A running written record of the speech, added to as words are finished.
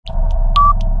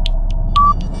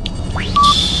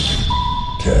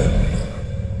10,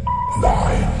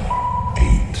 9,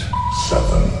 8,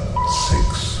 7,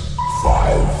 6,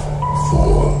 5,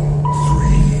 4,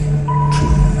 3,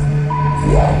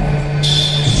 2, 1,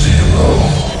 0.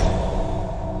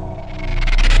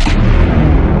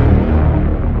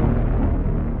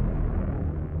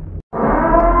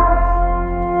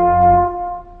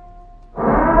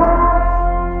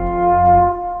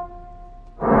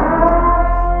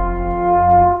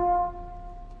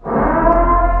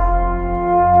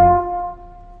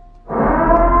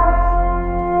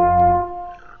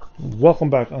 Welcome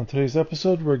back. On today's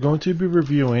episode, we're going to be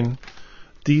reviewing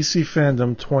DC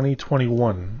Fandome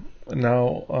 2021.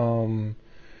 Now,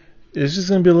 it's just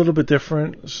going to be a little bit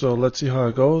different, so let's see how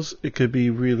it goes. It could be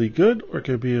really good, or it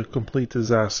could be a complete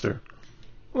disaster.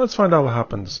 Let's find out what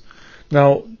happens.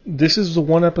 Now, this is the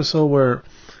one episode where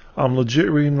I'm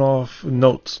legit reading off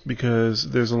notes, because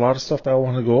there's a lot of stuff that I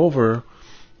want to go over.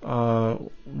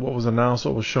 What was announced,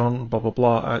 what was shown, blah, blah,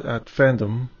 blah, at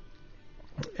Fandome.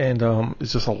 And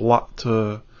it's just a lot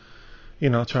to,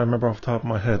 try to remember off the top of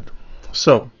my head.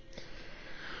 So,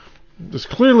 there's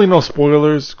clearly no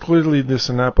spoilers, clearly this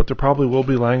and that, but there probably will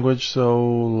be language, so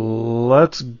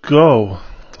let's go.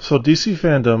 So DC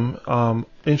Fandome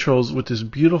intros with this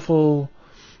beautiful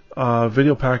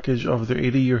video package of their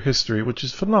 80-year history, which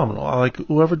is phenomenal. I like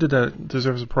whoever did that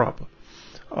deserves a prop.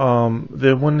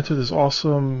 They went into this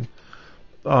awesome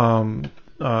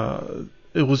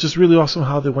it was just really awesome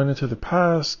how they went into the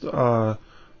past,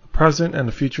 present, and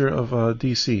the future of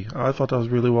DC. I thought that was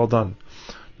really well done.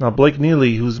 Now, Blake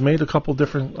Neely, who's made a couple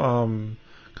different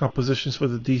compositions for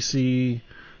the DC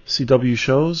CW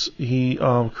shows, he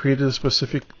created a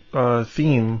specific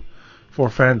theme for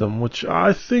Fandome, which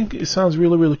I think it sounds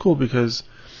really, really cool, because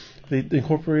they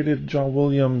incorporated John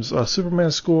Williams'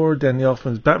 Superman score, Danny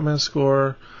Elfman's Batman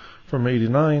score from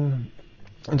 '89,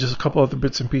 and just a couple other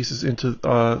bits and pieces into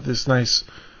this nice,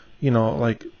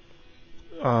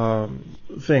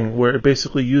 thing where it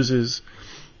basically uses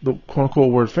the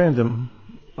quote-unquote word fandom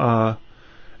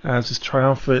as this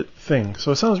triumphant thing.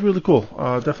 So it sounds really cool.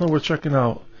 Definitely worth checking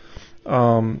out.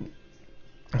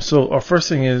 So our first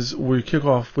thing is we kick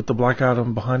off with the Black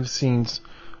Adam behind-the-scenes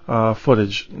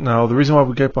footage. Now, the reason why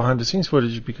we get behind-the-scenes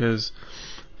footage is because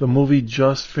the movie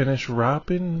just wrapped.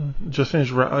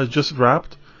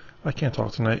 I can't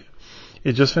talk tonight.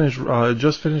 It just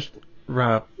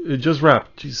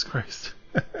wrapped. Jesus Christ.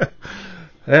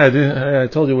 I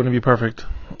told you it wouldn't be perfect.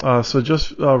 So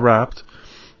just wrapped.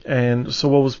 And so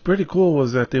what was pretty cool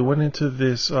was that they went into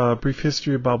this brief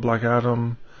history about Black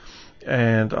Adam,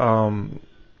 and then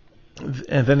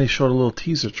they showed a little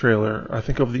teaser trailer, I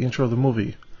think, of the intro of the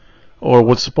movie, or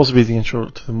what's supposed to be the intro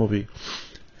to the movie.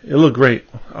 It looked great.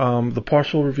 The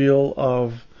partial reveal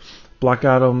of Black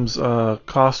Adam's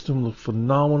costume looked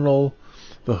phenomenal.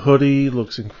 The hoodie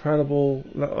looks incredible.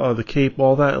 The cape,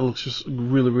 all that, it looks just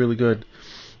really, really good.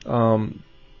 So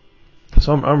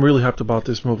I'm really hyped about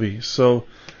this movie. So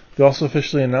they also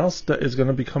officially announced that it's going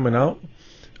to be coming out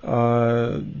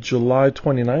July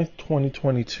 29th,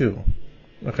 2022.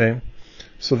 Okay.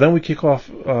 So then we kick off,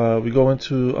 we go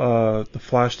into the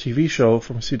Flash TV show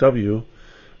from CW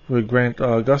with Grant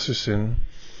Gusserson.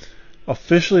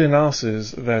 Officially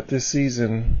announces that this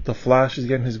season the Flash is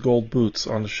getting his gold boots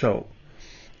on the show,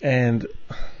 and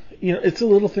it's the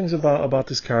little things about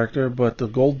this character, but the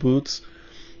gold boots,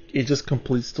 it just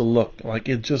completes the look. Like,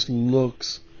 it just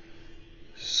looks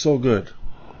so good.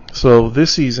 So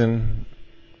this season,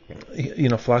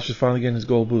 Flash is finally getting his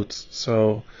gold boots,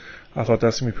 so I thought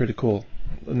that's gonna be pretty cool.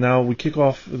 Now we kick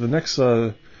off the next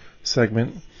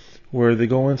segment where they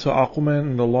go into Aquaman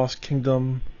and the Lost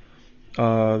Kingdom.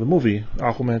 The movie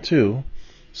Aquaman 2.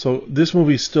 So this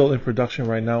movie is still in production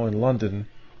right now in London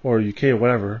or UK or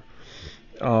whatever.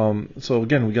 So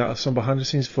again, we got some behind the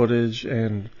scenes footage,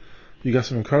 and you got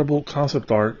some incredible concept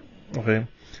art. Okay,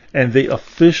 and they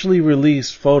officially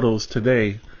released photos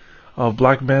today of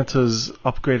Black Manta's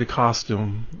upgraded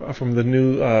costume from the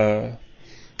new. I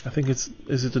think is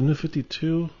it the new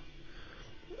 52?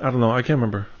 I don't know. I can't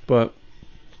remember, but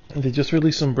they just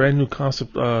released some brand new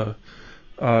concept.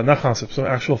 Some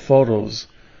actual photos.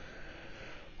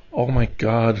 Oh my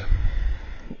god.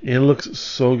 It looks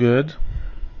so good.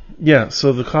 Yeah,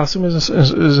 so the costume is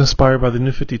inspired by the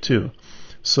New 52.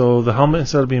 So the helmet,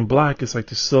 instead of being black, it's like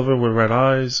the silver with red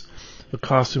eyes. The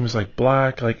costume is like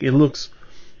black. Like, it looks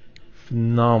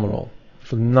phenomenal.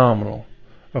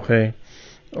 Okay?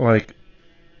 Like,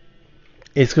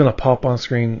 it's gonna pop on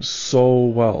screen so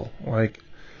well.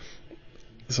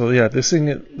 So yeah,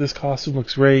 this costume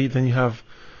looks great. Then you have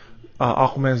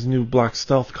Aquaman's new black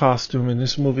stealth costume in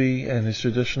this movie, and his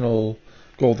traditional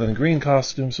gold and green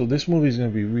costume. So this movie is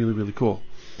going to be really, really cool.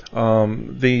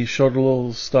 They showed a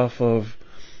little stuff of,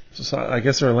 I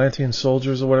guess they're Atlantean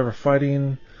soldiers or whatever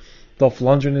fighting. Dolph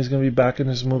Lundgren is going to be back in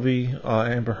this movie.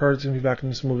 Amber Heard's going to be back in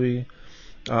this movie.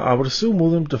 I would assume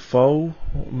William Dafoe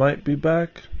might be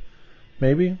back.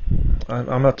 Maybe.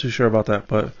 I'm not too sure about that.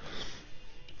 But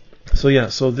so yeah,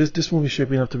 so this movie is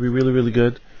shaping up to be really, really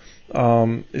good.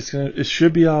 It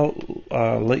should be out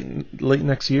late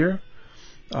next year.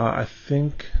 I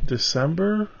think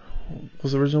December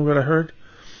was originally what I heard.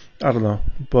 I don't know,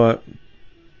 but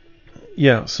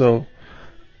yeah. So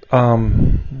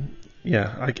I'm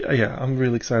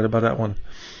really excited about that one.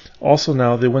 Also,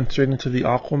 now they went straight into the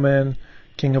Aquaman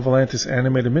King of Atlantis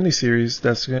animated miniseries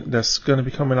that's going to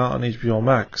be coming out on HBO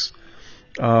Max.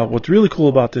 What's really cool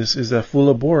about this is that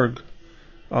Fula Borg,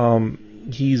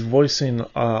 he's voicing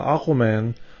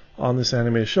Aquaman on this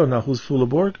animated show. Now, who's Fula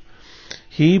Borg?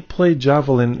 He played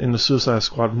Javelin in the Suicide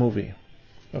Squad movie.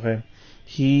 Okay,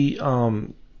 he was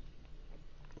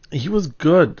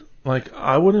good. Like,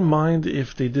 I wouldn't mind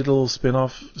if they did a little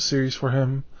spin-off series for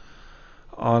him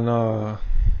on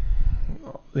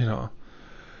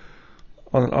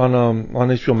on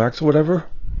HBO Max or whatever.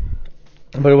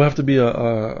 But it would have to be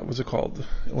what's it called?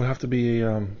 It would have to be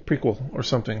a prequel or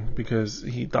something because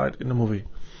he died in the movie.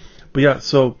 But yeah,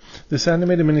 so this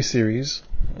animated miniseries,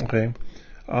 okay,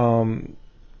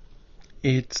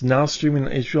 it's now streaming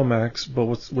on HBO Max. But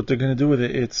what they're gonna do with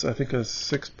it? It's, I think, a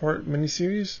 6-part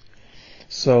miniseries.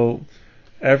 So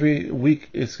every week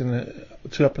 2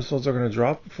 episodes are gonna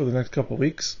drop for the next couple of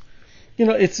weeks.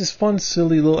 It's this fun,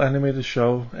 silly little animated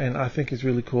show, and I think it's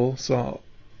really cool. So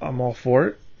I'm all for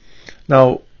it.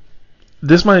 Now,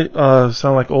 this might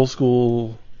sound like old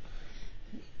school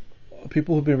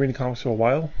people who've been reading comics for a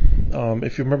while.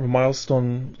 If you remember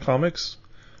Milestone Comics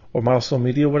or Milestone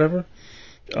Media, whatever.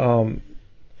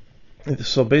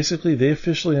 So basically, they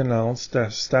officially announced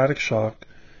that Static Shock,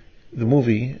 the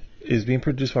movie, is being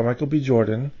produced by Michael B.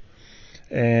 Jordan,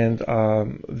 and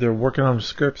they're working on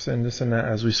scripts and this and that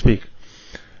as we speak.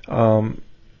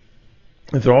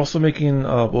 They're also making,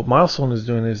 what Milestone is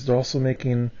doing is they're also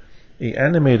making a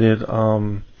animated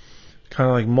kind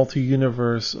of like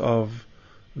multi-universe of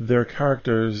their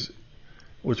characters,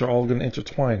 which are all going to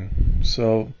intertwine.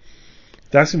 So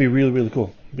that's going to be really, really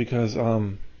cool because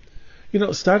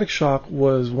Static Shock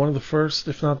was one of the first,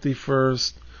 if not the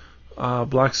first,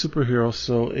 black superhero,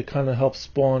 so it kind of helped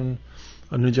spawn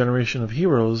a new generation of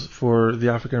heroes for the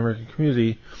African American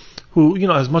community who,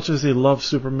 as much as they love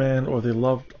Superman or they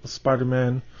love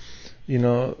Spider-Man,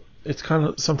 it's kind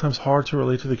of sometimes hard to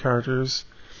relate to the characters.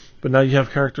 But now you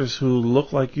have characters who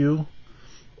look like you,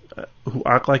 who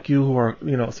act like you, who are,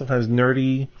 sometimes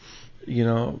nerdy,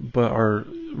 but are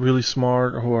really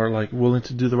smart, or who are like willing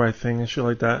to do the right thing and shit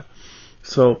like that.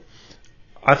 So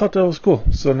I thought that was cool.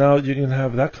 So now you can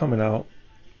have that coming out,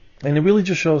 and it really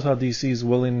just shows how DC is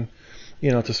willing,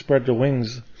 to spread their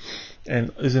wings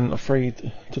and isn't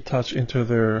afraid to touch into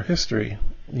their history,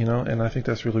 and I think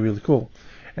that's really, really cool.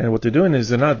 And what they're doing is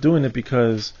they're not doing it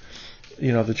because,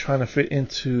 they're trying to fit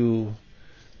into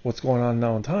what's going on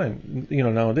now in time,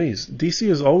 nowadays. DC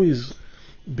has always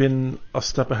been a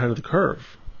step ahead of the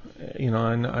curve, and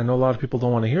I know a lot of people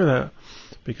don't want to hear that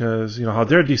because, how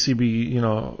dare DC be,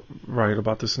 right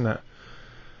about this and that.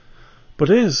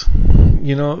 But it is,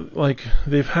 like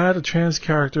they've had a trans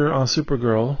character on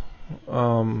Supergirl,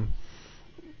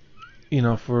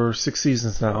 for 6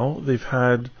 seasons now. They've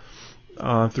had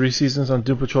 3 seasons on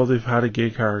Doom Patrol. They've had a gay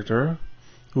character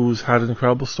who's had an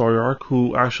incredible story arc,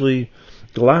 who actually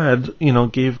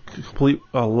gave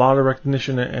a lot of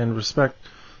recognition and respect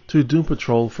to Doom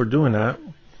Patrol for doing that.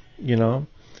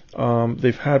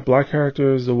 They've had black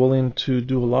characters. They're willing to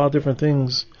do a lot of different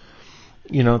things,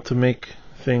 to make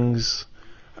things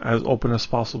as open as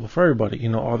possible for everybody.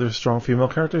 Are there strong female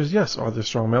characters? Yes. Are there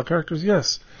strong male characters?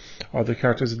 Yes. Are there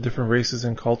characters of different races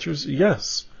and cultures?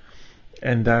 Yes.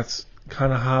 And that's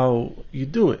kind of how you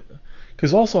do it.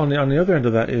 Because also on the other end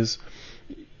of that is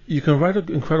you can write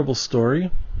an incredible story,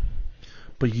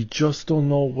 but you just don't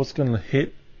know what's going to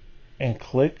hit and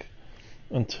click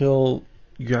until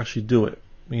you actually do it.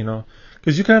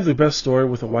 Because you can have the best story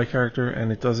with a white character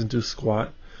and it doesn't do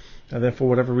squat, and then for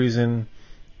whatever reason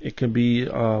it could be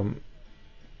an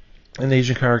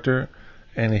Asian character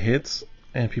and it hits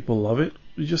and people love it.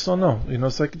 You just don't know.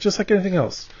 It's like just like anything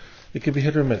else. It could be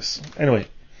hit or miss. Anyway,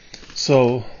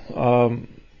 so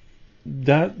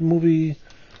that movie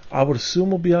I would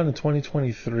assume will be out in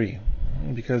 2023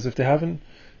 because if they haven't,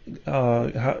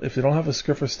 if they don't have a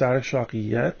script for Static Shock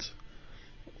yet,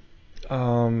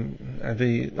 and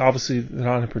they obviously they're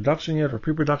not in production yet or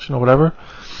pre-production or whatever.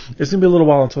 It's gonna be a little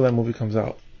while until that movie comes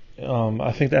out.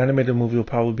 I think the animated movie will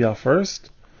probably be out first,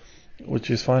 which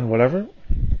is fine, whatever.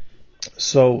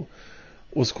 So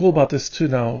what's cool about this too,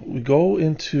 now we go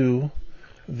into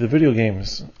the video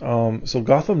games. So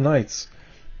Gotham Knights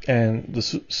and the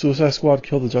Suicide Squad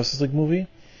Kill the Justice League movie,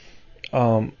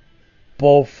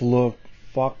 both look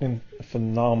fucking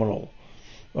phenomenal.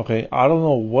 Okay, I don't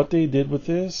know what they did with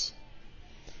this,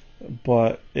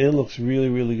 but it looks really,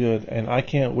 really good, and I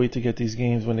can't wait to get these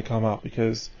games when they come out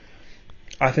because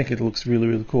I think it looks really,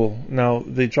 really cool. Now,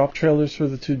 they dropped trailers for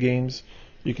the two games.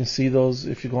 You can see those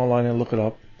if you go online and look it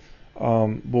up.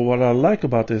 But what I like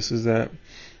about this is that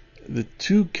the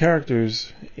two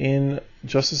characters in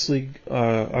Justice League,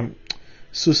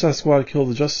 Suicide Squad Kill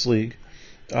the Justice League,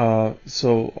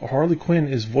 so Harley Quinn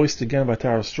is voiced again by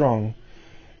Tara Strong.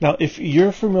 Now, if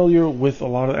you're familiar with a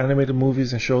lot of animated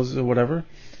movies and shows or whatever,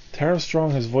 Tara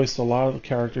Strong has voiced a lot of the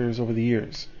characters over the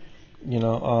years.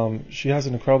 She has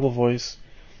an incredible voice,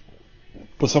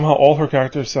 but somehow all her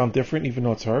characters sound different, even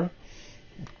though it's her.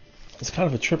 It's kind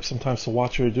of a trip sometimes to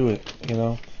watch her do it,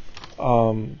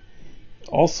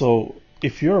 Also,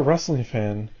 if you're a wrestling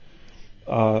fan,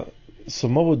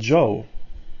 Samoa Joe,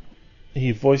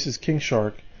 he voices King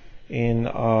Shark in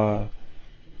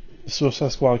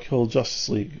Suicide Squad Kill Justice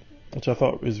League, which I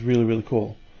thought was really, really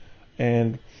cool.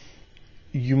 And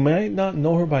you might not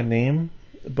know her by name,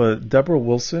 but Deborah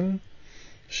Wilson,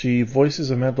 she voices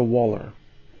Amanda Waller.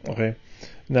 Okay,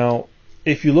 now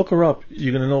if you look her up,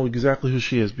 you're gonna know exactly who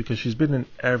she is because she's been in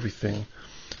everything.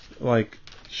 Like,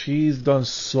 she's done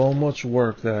so much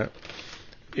work that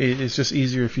it's just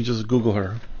easier if you just Google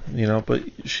her, But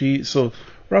so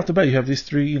right off the bat, you have these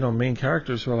three, main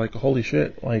characters who are like, holy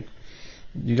shit, like,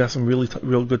 you got some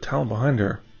real good talent behind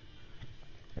her.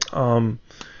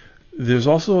 There's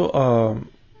also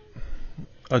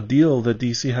a deal that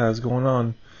DC has going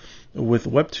on with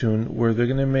Webtoon where they're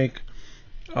gonna make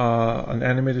an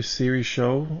animated series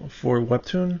show for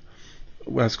Webtoon.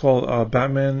 It's called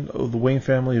Batman: The Wayne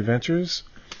Family Adventures.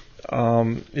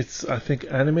 It's, I think,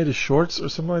 animated shorts or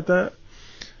something like that.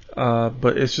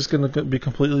 But it's just gonna be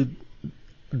completely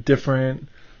different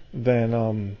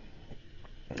than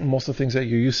most of the things that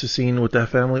you're used to seeing with that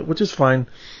family, which is fine,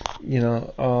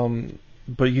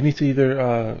 but you need to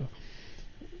either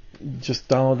just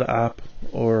download the app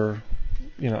or,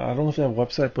 I don't know if they have a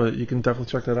website, but you can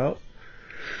definitely check that out.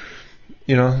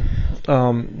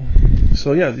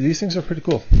 So yeah, these things are pretty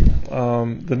cool.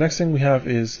 The next thing we have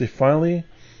is they finally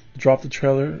dropped the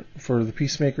trailer for the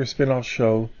Peacemaker spin-off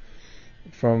show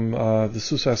from the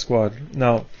Suicide Squad.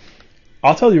 Now,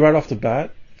 I'll tell you right off the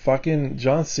bat, fucking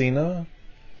John Cena,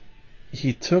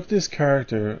 he took this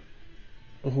character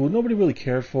who nobody really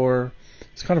cared for.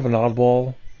 It's kind of an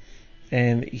oddball,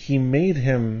 and he made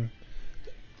him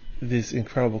this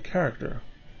incredible character.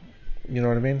 You know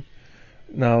what I mean?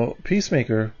 Now,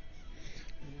 Peacemaker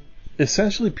is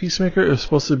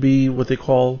supposed to be what they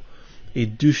call a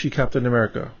douchey Captain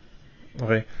America.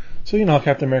 Okay? So you know how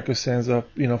Captain America stands up,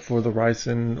 for the rights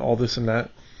and all this and that.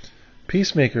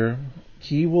 Peacemaker,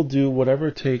 he will do whatever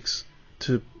it takes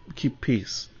to keep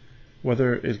peace.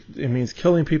 Whether it means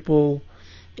killing people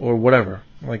or whatever.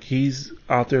 Like, he's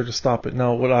out there to stop it.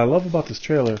 Now, what I love about this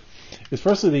trailer is,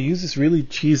 firstly, they use this really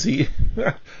cheesy...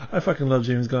 I fucking love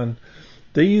James Gunn.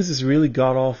 They use this really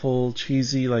god-awful,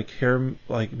 cheesy,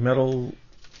 metal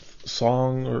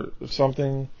song or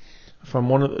something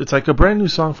from it's like a brand new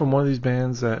song from one of these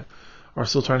bands that are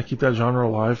still trying to keep that genre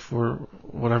alive for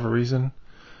whatever reason.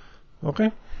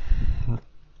 Okay.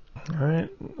 Alright,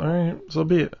 so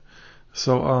be it.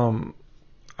 So,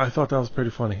 I thought that was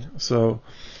pretty funny. So,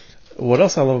 what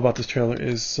else I love about this trailer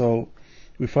is, so,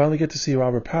 we finally get to see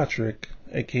Robert Patrick,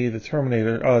 aka the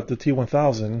Terminator, the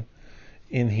T-1000,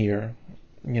 in here,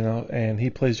 and he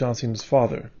plays John Cena's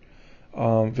father.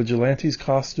 Vigilante's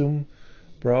costume,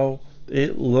 bro,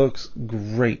 it looks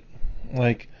great.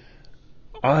 Like,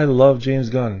 I love James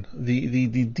Gunn. The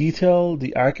detail,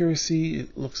 the accuracy,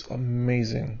 it looks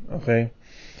amazing, okay?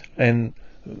 And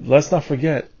let's not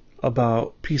forget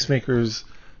about Peacemaker's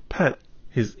pet,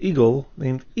 his eagle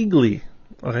named Eagly,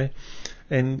 okay?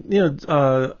 And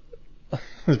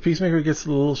Peacemaker gets a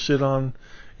little shit on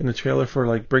in the trailer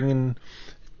for bringing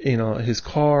his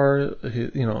car,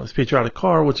 his patriotic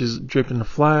car, which is draped in a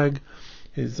flag,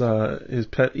 his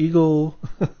pet eagle.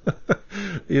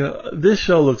 This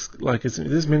show looks like this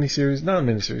miniseries, not a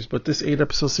miniseries, but this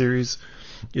 8-episode series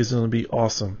is going to be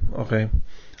awesome, okay?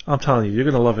 I'm telling you, you're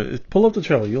going to love it. Pull up the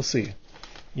trailer, you'll see.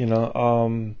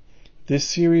 This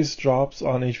series drops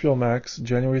on HBO Max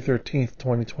January 13th,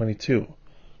 2022.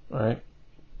 Alright?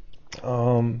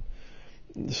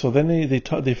 So then they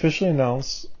officially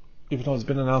announced, even though it's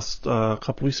been announced a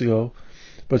couple weeks ago,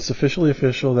 but it's officially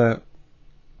official that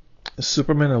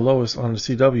Superman and Lois on the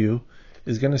CW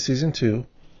is getting a season 2.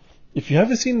 If you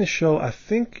haven't seen the show, I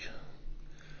think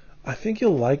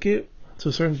you'll like it to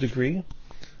a certain degree.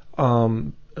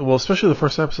 Well, especially the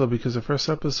first episode, because the first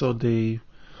episode they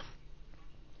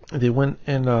went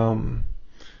and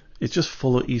it's just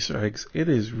full of Easter eggs. It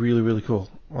is really, really cool.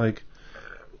 Like,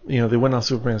 they went on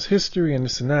Superman's history and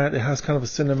this and that. It has kind of a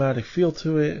cinematic feel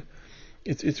to it.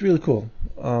 It's really cool.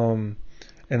 And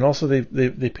also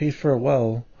they paid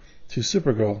farewell to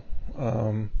Supergirl,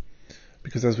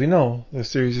 because as we know, the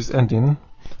series is ending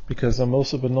because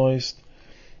Melissa Benoist.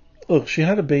 Look, she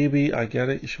had a baby. I get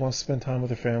it. She wants to spend time with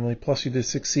her family. Plus, she did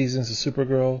 6 seasons of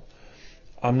Supergirl.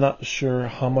 I'm not sure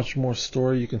how much more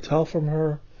story you can tell from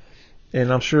her.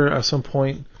 And I'm sure at some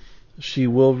point she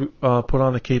will put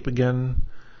on the cape again,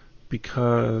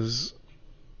 because,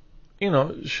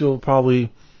 she'll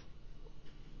probably,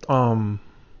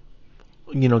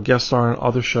 guest star on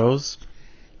other shows.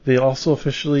 They also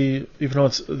officially, even though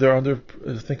they're under,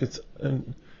 I think it's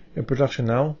in production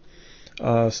now,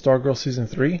 Stargirl season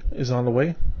 3 is on the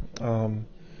way.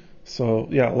 So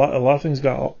yeah, a lot of things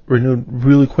got renewed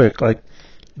really quick. Like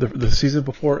the season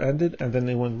before ended, and then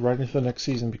they went right into the next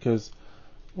season, because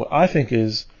what I think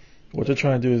is what they're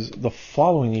trying to do is the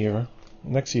following year,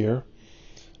 next year,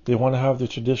 they want to have the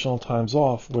traditional times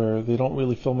off where they don't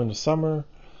really film in the summer,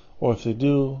 or if they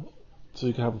do, so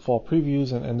you can have fall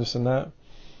previews and this and that.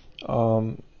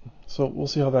 So we'll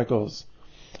see how that goes.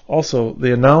 Also,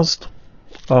 they announced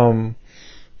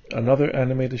another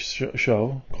animated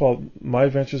show called My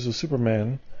Adventures with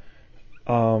Superman,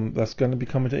 that's going to be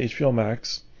coming to HBO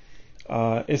Max.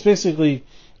 It's basically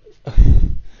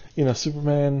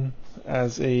Superman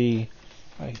as I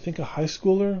think a high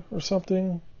schooler or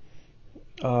something.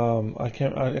 I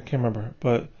can't remember,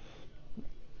 but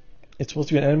it's supposed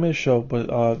to be an animated show,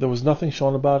 but there was nothing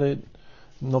shown about it,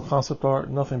 no concept art,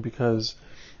 nothing, because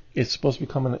it's supposed to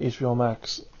be coming to HBO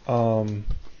Max,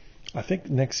 I think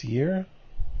next year.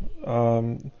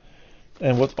 And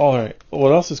what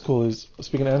else is cool is,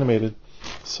 speaking of animated,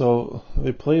 so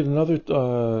they played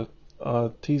another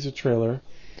teaser trailer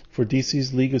for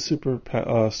DC's League of Super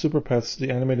Pets,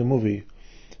 the animated movie.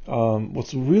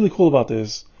 What's really cool about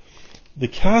this, the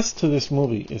cast to this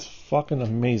movie is fucking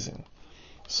amazing.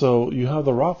 So you have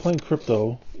The Rock playing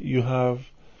Crypto. You have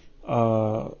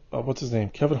what's his name?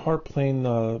 Kevin Hart playing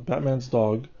Batman's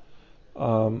dog.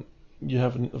 You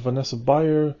have Vanessa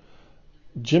Bayer,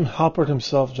 Jim Halpert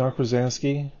himself, John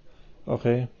Krasinski.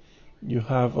 Okay. You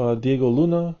have Diego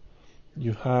Luna.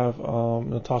 You have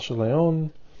Natasha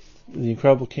Lyonne, the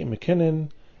incredible Kate McKinnon,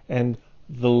 and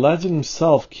the legend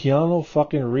himself, Keanu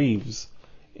fucking Reeves,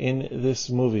 in this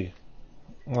movie.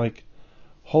 Like,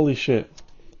 holy shit.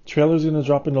 Trailer's gonna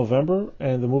drop in November,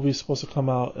 and the movie's supposed to come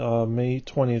out May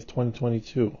 20th,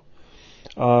 2022.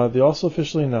 They also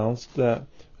officially announced that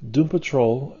Doom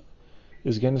Patrol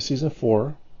is getting to season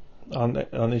 4 on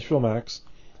HBO Max.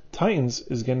 Titans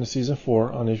is getting to season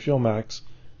 4 on HBO Max.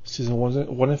 Season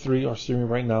 1 and 3 are streaming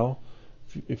right now.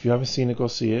 If you haven't seen it, go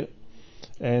see it.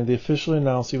 And they officially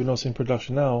announced, even though it's in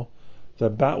production now,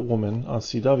 that Batwoman on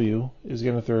CW is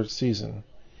getting a 3rd season.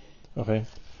 Okay.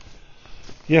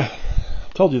 Yeah,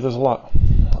 told you there's a lot.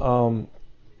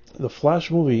 The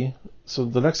Flash movie. So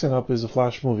the next thing up is the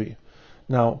Flash movie.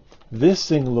 Now, this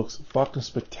thing looks fucking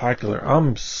spectacular.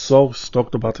 I'm so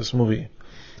stoked about this movie.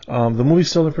 The movie's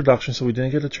still in production, so we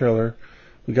didn't get a trailer.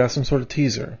 We got some sort of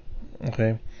teaser.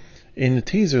 Okay. In the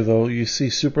teaser, though, you see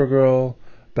Supergirl,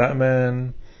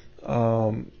 Batman.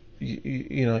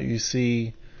 You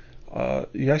see,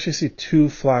 you actually see 2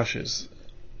 Flashes.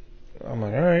 I'm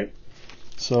like, all right.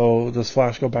 So does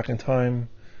Flash go back in time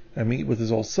and meet with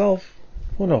his old self?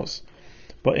 Who knows?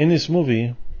 But in this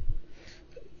movie,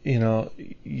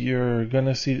 you're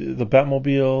gonna see the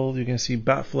Batmobile. You're gonna see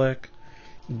Batfleck,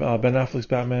 Ben Affleck's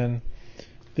Batman.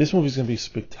 This movie's gonna be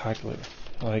spectacular.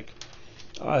 Like,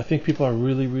 I think people are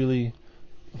really, really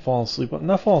falling asleep.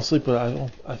 Not falling asleep, but I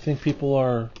don't think people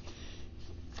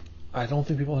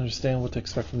understand what to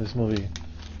expect from this movie.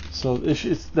 So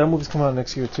that movie's coming out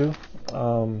next year too.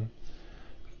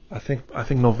 I think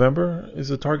November is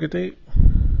the target date.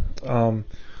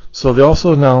 So they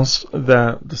also announced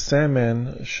that the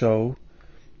Sandman show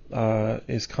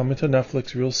is coming to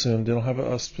Netflix real soon. They don't have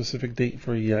a specific date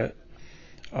for it yet,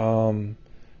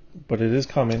 but it is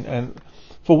coming. And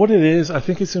for what it is, I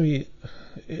think it's gonna be.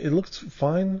 It looks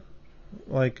fine.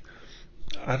 Like,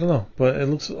 I don't know, but it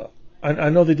looks. I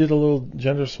know they did a little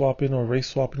gender swapping or race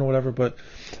swapping or whatever, but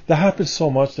that happens so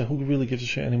much that who really gives a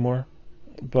shit anymore?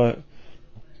 but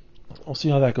we'll see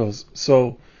how that goes.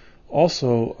 So,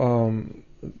 also,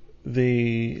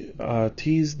 they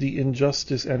teased the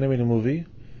Injustice animated movie.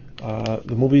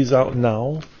 The movie's out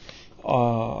now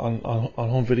on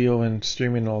home video and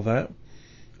streaming and all that.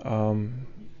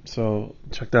 So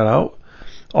check that out.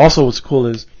 Also, what's cool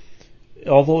is,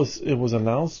 although it was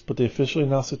announced, but they officially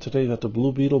announced it today that the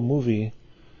Blue Beetle movie,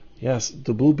 yes,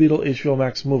 the Blue Beetle HBO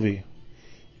Max movie,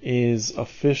 is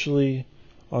officially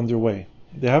underway.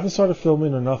 They haven't started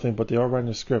filming or nothing, but they are writing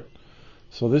a script.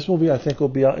 So this movie, I think, will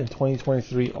be out in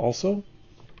 2023 also.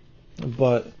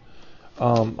 But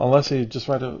unless they just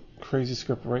write a crazy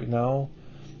script right now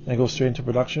and go straight into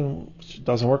production, which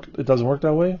doesn't work. It doesn't work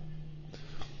that way.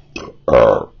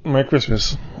 Merry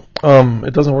Christmas.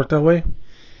 It doesn't work that way.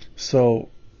 So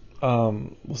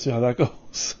we'll see how that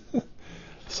goes.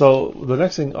 So the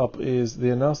next thing up is they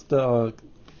announced a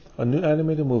new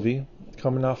animated movie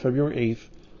coming out February 8th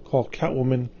called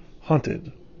Catwoman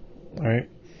Hunted. All right.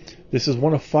 This is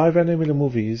one of 5 animated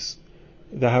movies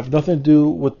that have nothing to do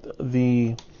with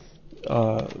the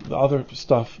other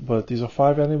stuff, but these are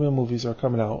 5 animated movies that are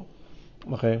coming out.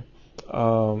 Okay.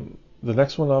 The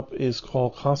next one up is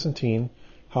called Constantine,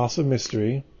 House of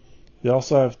Mystery. They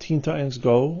also have Teen Titans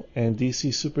Go and DC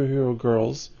Superhero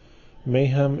Girls,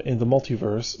 Mayhem in the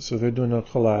Multiverse, so they're doing a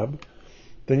collab.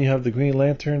 Then you have the Green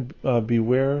Lantern,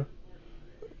 Beware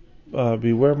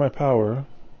My Power.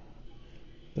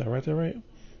 Did I write that right?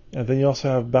 And then you also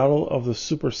have Battle of the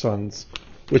Super Sons,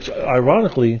 which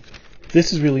ironically,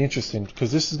 this is really interesting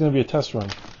because this is going to be a test run.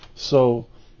 So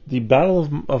the Battle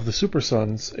of the Super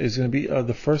Sons is going to be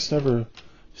the first ever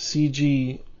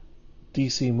CG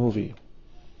DC movie.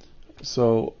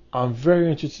 So I'm very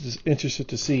interested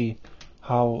to see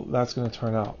how that's going to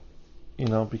turn out. You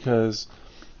know, because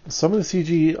some of the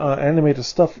CG animated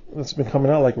stuff that's been coming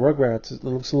out, like Rugrats, it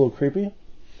looks a little creepy.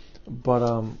 But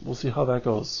we'll see how that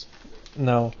goes.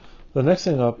 Now, the next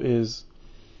thing up is,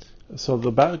 so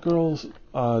the Batgirl's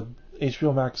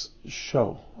HBO Max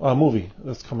movie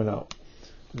that's coming out.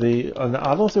 I don't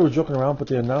know if they were joking around, but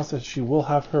they announced that she will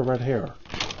have her red hair,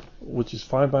 which is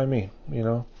fine by me, you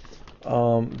know.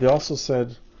 They also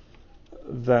said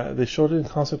that they showed it in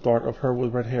concept art of her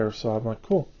with red hair, so I'm like,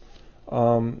 cool.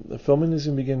 The filming is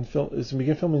going to begin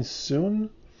filming soon.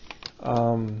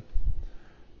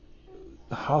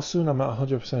 How soon, I'm not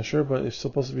 100% sure, but it's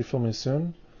supposed to be filming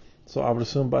soon. So I would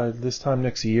assume by this time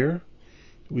next year,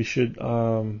 we should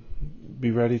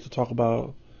be ready to talk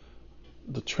about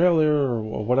the trailer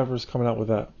or whatever is coming out with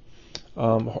that.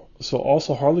 So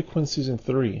also Harley Quinn season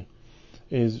 3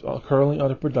 is currently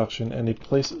under production, and they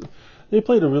played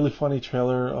a really funny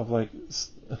trailer of like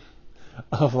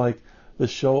the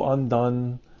show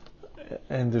Undone,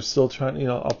 and they're still trying,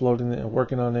 uploading it and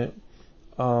working on it.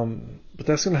 But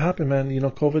that's going to happen, man.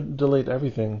 COVID delayed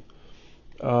everything.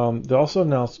 They also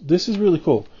announced, this is really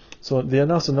cool. So they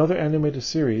announced another animated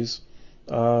series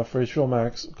for HBO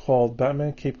Max called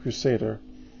Batman Cape Crusader.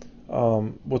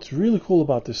 What's really cool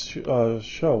about this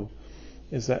show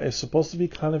is that it's supposed to be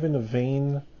kind of in the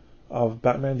vein of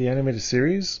Batman the Animated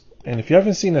Series. And if you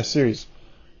haven't seen that series,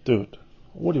 dude,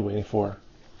 what are you waiting for?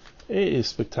 It is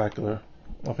spectacular.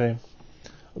 Okay.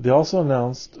 They also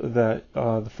announced that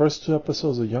the first 2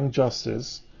 episodes of Young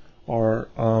Justice of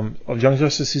Young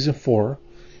Justice season 4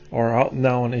 are out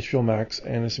now on HBO Max,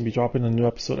 and it's gonna be dropping a new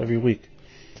episode every week.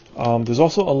 There's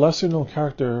also a lesser known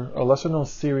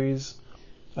series.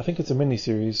 I think it's a mini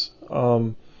series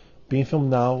being filmed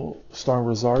now, starring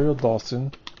Rosario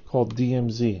Dawson, called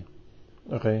DMZ.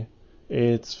 Okay,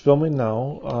 it's filming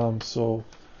now. So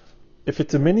if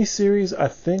it's a mini series, I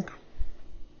think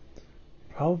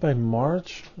probably by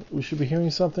March we should be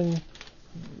hearing something.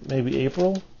 Maybe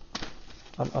April.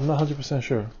 I'm not 100%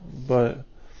 sure, but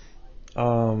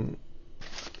that's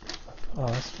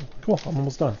cool. I'm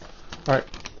almost done. All right.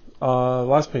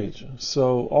 Last page.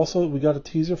 So also we got a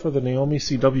teaser for the Naomi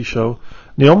CW show.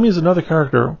 Naomi is another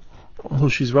character who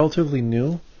she's relatively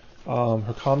new.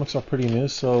 Her comics are pretty new.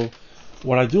 So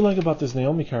what I do like about this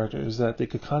Naomi character is that they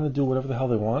could kind of do whatever the hell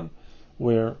they want,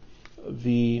 where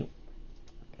the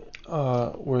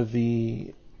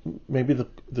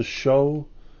show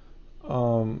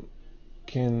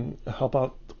can help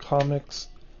out the comics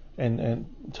and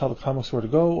tell the comics where to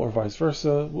go, or vice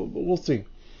versa. We'll see.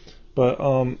 But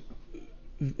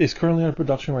it's currently under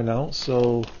production right now,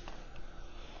 so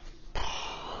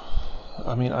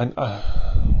I mean,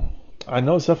 I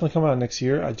know it's definitely coming out next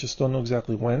year. I just don't know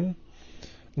exactly when.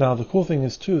 Now the cool thing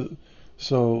is too,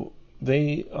 so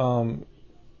they showed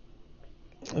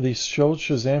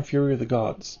Shazam: Fury of the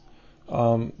Gods.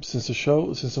 Since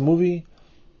the movie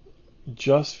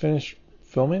just finished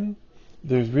filming,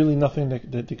 there's really nothing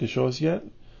that they could show us yet.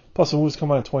 Plus, the movie's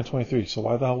come out in 2023, so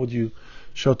why the hell would you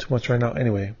show too much right now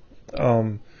anyway?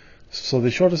 So they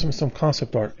showed us some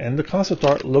concept art, and the concept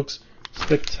art looks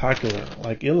spectacular.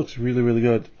 Like, it looks really, really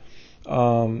good.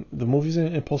 The movie's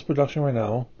in post-production right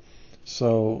now,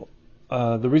 so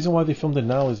the reason why they filmed it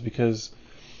now is because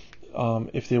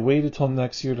if they waited till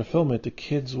next year to film it, the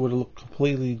kids would look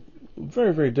completely,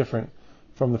 very, very different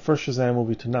from the first Shazam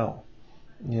movie to now.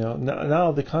 You know,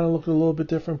 now they kind of look a little bit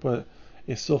different, but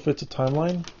it still fits a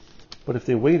timeline. But if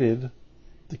they waited,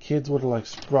 the kids would have like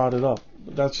sprouted up.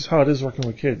 That's just how it is working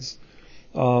with kids.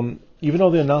 Even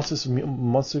though they announced this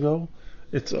months ago,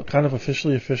 it's kind of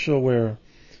officially official where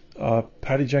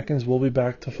Patty Jenkins will be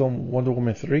back to film Wonder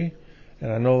Woman 3.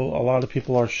 And I know a lot of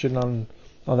people are shitting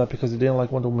on that because they didn't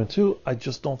like Wonder Woman 2. I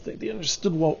just don't think they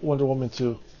understood Wonder Woman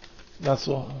 2. That's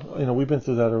all. You know, we've been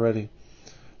through that already.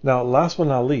 Now, last but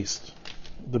not least,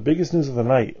 the biggest news of the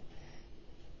night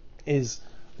is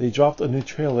they dropped a new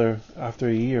trailer after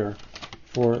a year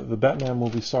for the Batman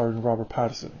movie starring Robert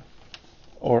Pattinson.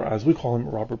 Or as we call him,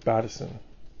 Robert Battison.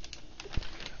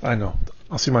 I know.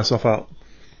 I'll see myself out.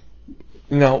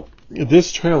 Now,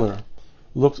 this trailer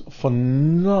looks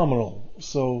phenomenal.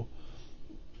 So,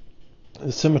 the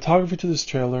cinematography to this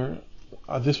trailer,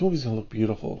 this movie's going to look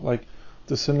beautiful. Like,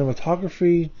 the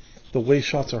cinematography, the way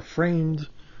shots are framed,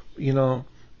 you know,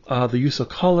 the use of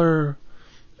color,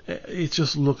 it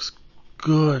just looks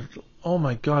good. Oh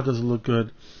my God, does it look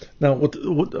good. Now, what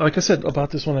like I said about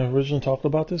this when I originally talked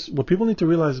about this, what people need to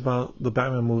realize about the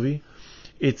Batman movie,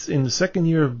 it's in the second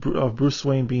year of Bruce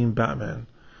Wayne being Batman.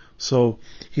 So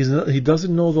he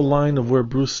doesn't know the line of where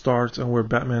Bruce starts and where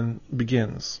Batman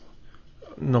begins.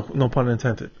 No pun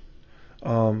intended.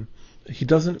 He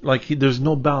doesn't, like, there's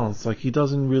no balance. Like, he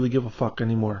doesn't really give a fuck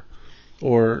anymore,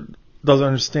 or doesn't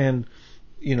understand,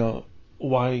 you know,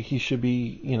 why he should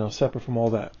be, you know, separate from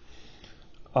all that.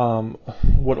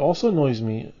 What also annoys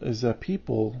me is that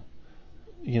people,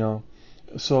 you know,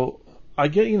 so I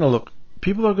get, you know, look,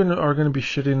 people are gonna be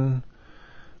shitting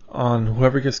on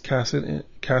whoever gets casted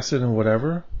and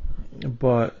whatever,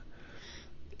 but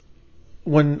I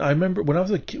was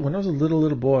a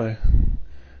little boy,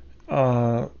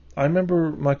 I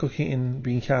remember Michael Keaton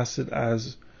being casted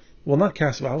as, well, not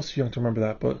casted, I was too young to remember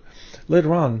that, but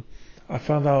later on I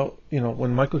found out, you know,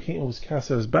 when Michael Keaton was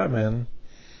casted as Batman,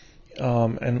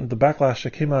 and the backlash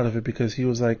that came out of it because he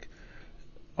was like,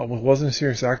 wasn't a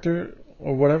serious actor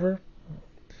or whatever.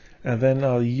 And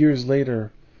then years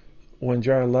later, when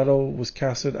Jared Leto was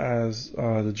casted as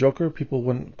the Joker, people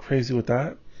went crazy with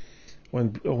that.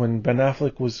 When Ben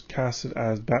Affleck was casted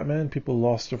as Batman, people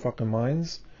lost their fucking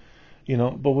minds. You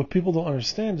know, but what people don't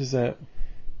understand is that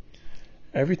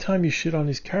every time you shit on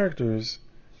these characters,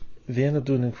 they end up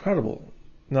doing incredible.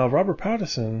 Now, Robert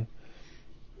Pattinson,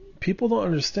 people don't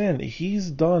understand. He's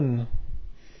done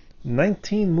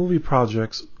 19 movie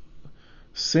projects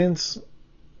since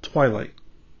Twilight.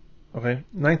 Okay?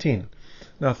 19.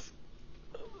 Now,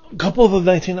 a couple of the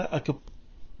 19 I could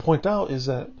point out is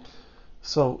that,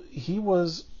 so he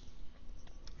was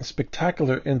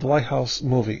spectacular in the Lighthouse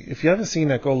movie. If you haven't seen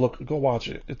that, go watch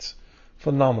it. It's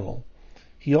phenomenal.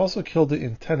 He also killed it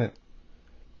in Tenet.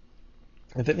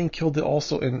 And then he killed it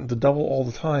also in The Devil All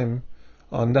the Time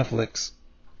on Netflix.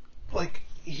 Like,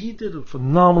 he did a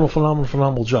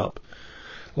phenomenal job.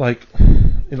 Like,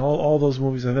 in all those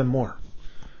movies and then more.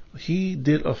 He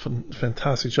did a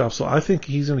fantastic job. So I think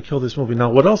he's going to kill this movie. Now,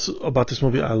 what else about this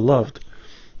movie I loved,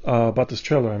 about this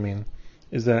trailer, I mean,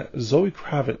 is that Zoe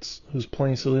Kravitz, who's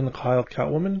playing Selena Kyle,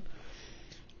 Catwoman,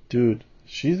 dude,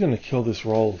 she's going to kill this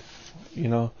role, you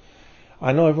know.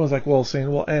 I know everyone's like,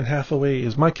 saying, Anne Hathaway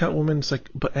is my Catwoman. It's like,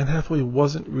 but Anne Hathaway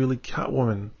wasn't really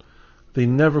Catwoman. They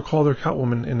never called her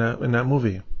Catwoman in that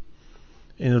movie.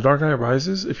 In The Dark Knight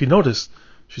Rises, if you notice,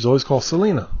 she's always called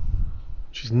Selena.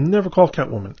 She's never called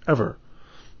Catwoman, ever.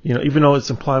 You know, even though it's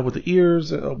implied with the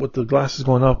ears, with the glasses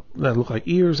going up that look like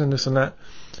ears and this and that,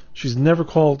 she's never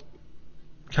called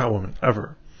Catwoman,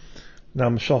 ever. Now,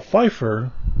 Michelle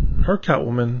Pfeiffer, her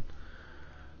Catwoman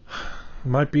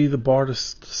might be the bar to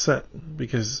set,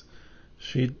 because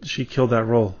she killed that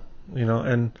role, you know.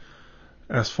 And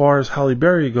as far as Halle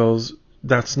Berry goes,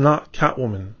 that's not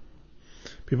Catwoman.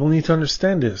 People need to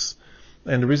understand this,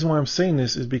 and the reason why I'm saying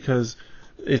this is because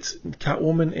it's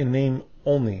Catwoman in name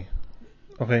only.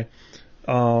 Okay,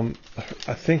 I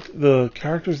think the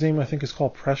character's name is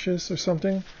called Precious or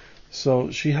something.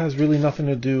 So she has really nothing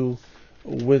to do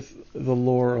with the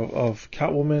lore of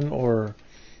Catwoman or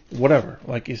whatever.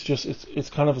 Like, it's just it's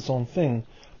kind of its own thing.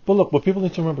 But look, what people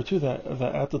need to remember too, that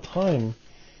at the time,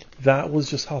 that was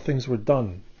just how things were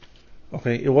done.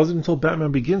 Okay, it wasn't until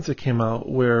Batman Begins that came out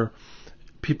where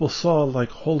people saw like,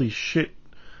 holy shit,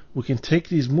 we can take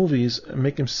these movies and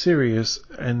make them serious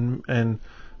and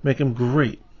make them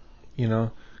great, you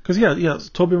know? Because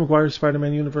Tobey Maguire's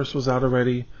Spider-Man universe was out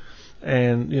already,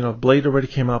 and Blade already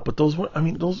came out, but those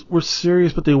were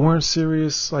serious, but they weren't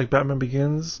serious like Batman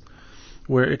Begins,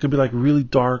 where it could be like really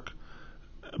dark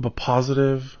but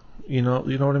positive, you know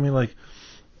what I mean? Like,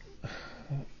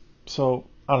 so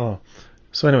I don't know.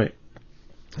 So anyway,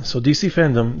 so DC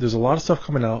Fandom, there's a lot of stuff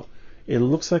coming out. It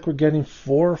looks like we're getting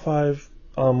 4 or 5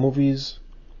 movies.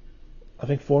 I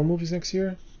think 4 movies next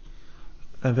year,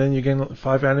 and then you're getting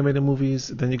 5 animated movies.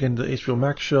 Then you're getting the HBO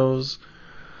Max shows.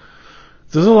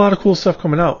 There's a lot of cool stuff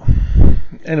coming out.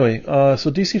 Anyway,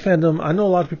 so DC Fandom, I know a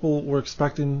lot of people were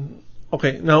expecting.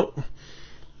 Okay, now,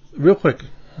 real quick,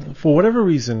 for whatever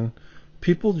reason,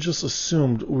 people just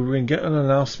assumed we were going to get an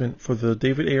announcement for the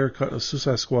David Ayer cut of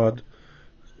Suicide Squad.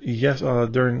 Yes,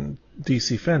 during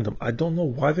DC Fandom. I don't know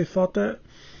why they thought that.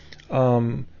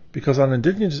 Because on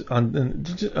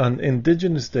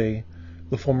Indigenous Day,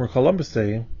 the former Columbus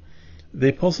Day,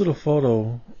 they posted a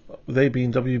photo. They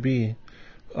being WB.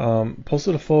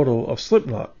 Posted a photo of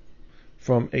Slipknot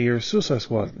from Ayer's Suicide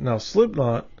Squad. Now,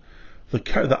 Slipknot,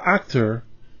 the actor,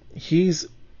 he's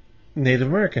Native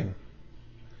American.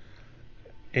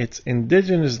 It's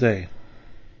Indigenous Day.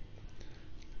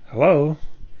 Hello?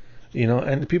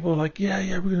 And people are like,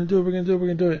 yeah, we're gonna do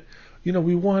it.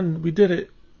 We won, we did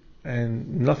it,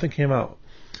 and nothing came out.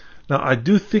 Now, I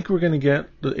do think we're gonna get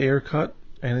the Ayer cut,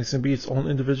 and it's gonna be its own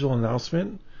individual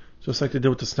announcement, just like they did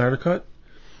with the Snyder cut.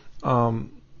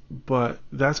 But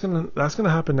that's gonna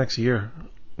happen next year,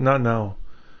 not now.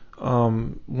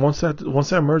 Once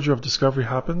that merger of Discovery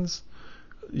happens,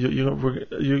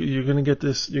 you're gonna get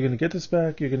this. You're gonna get this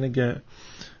back. You're gonna get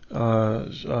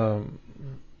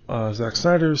Zack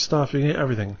Snyder's stuff. You're gonna get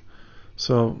everything.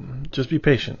 So just be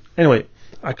patient. Anyway,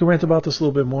 I could rant about this a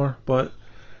little bit more, but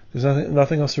there's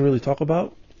nothing else to really talk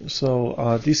about. So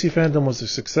DC Fandom was a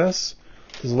success.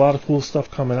 There's a lot of cool stuff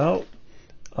coming out.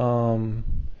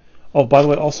 Oh, by the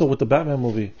way, also with the Batman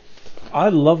movie, I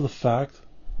love the fact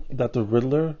that the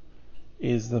Riddler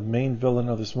is the main villain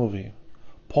of this movie.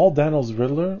 Paul Dano's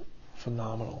Riddler,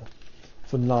 phenomenal.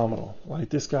 Like,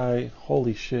 this guy,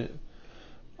 holy shit.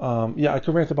 I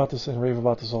could rant about this and rave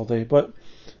about this all day, but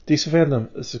DC Fandom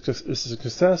is a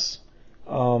success.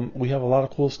 We have a lot of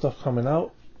cool stuff coming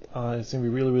out. It's going to be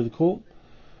really, really cool.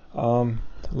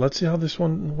 Let's see how this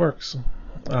one works.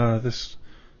 This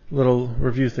little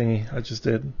review thingy I just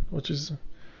did, which is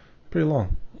pretty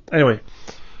long. Anyway,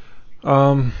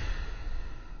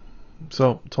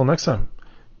 so till next time,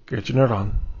 get your nerd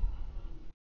on.